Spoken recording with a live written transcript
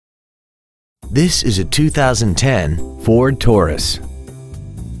This is a 2010 Ford Taurus.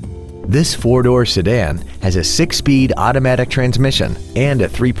 This four-door sedan has a 6-speed automatic transmission and a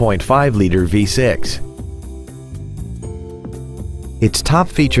 3.5-liter V6. Its top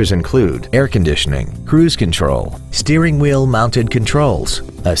features include air conditioning, cruise control, steering wheel mounted controls,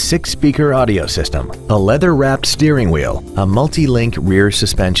 a 6-speaker audio system, a leather-wrapped steering wheel, a multi-link rear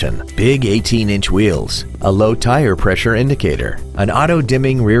suspension, big 18-inch wheels, a low tire pressure indicator, an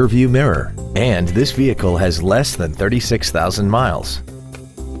auto-dimming rear-view mirror, and this vehicle has less than 36,000 miles.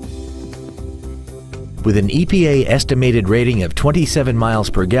 With an EPA estimated rating of 27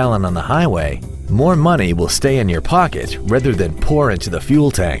 miles per gallon on the highway, more money will stay in your pocket rather than pour into the fuel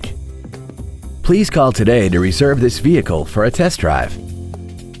tank. Please call today to reserve this vehicle for a test drive.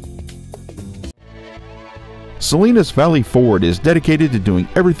 Salinas Valley Ford is dedicated to doing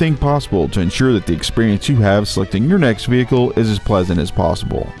everything possible to ensure that the experience you have selecting your next vehicle is as pleasant as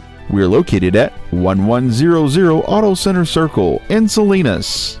possible. We are located at 1100 Auto Center Circle in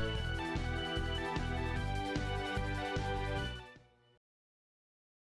Salinas.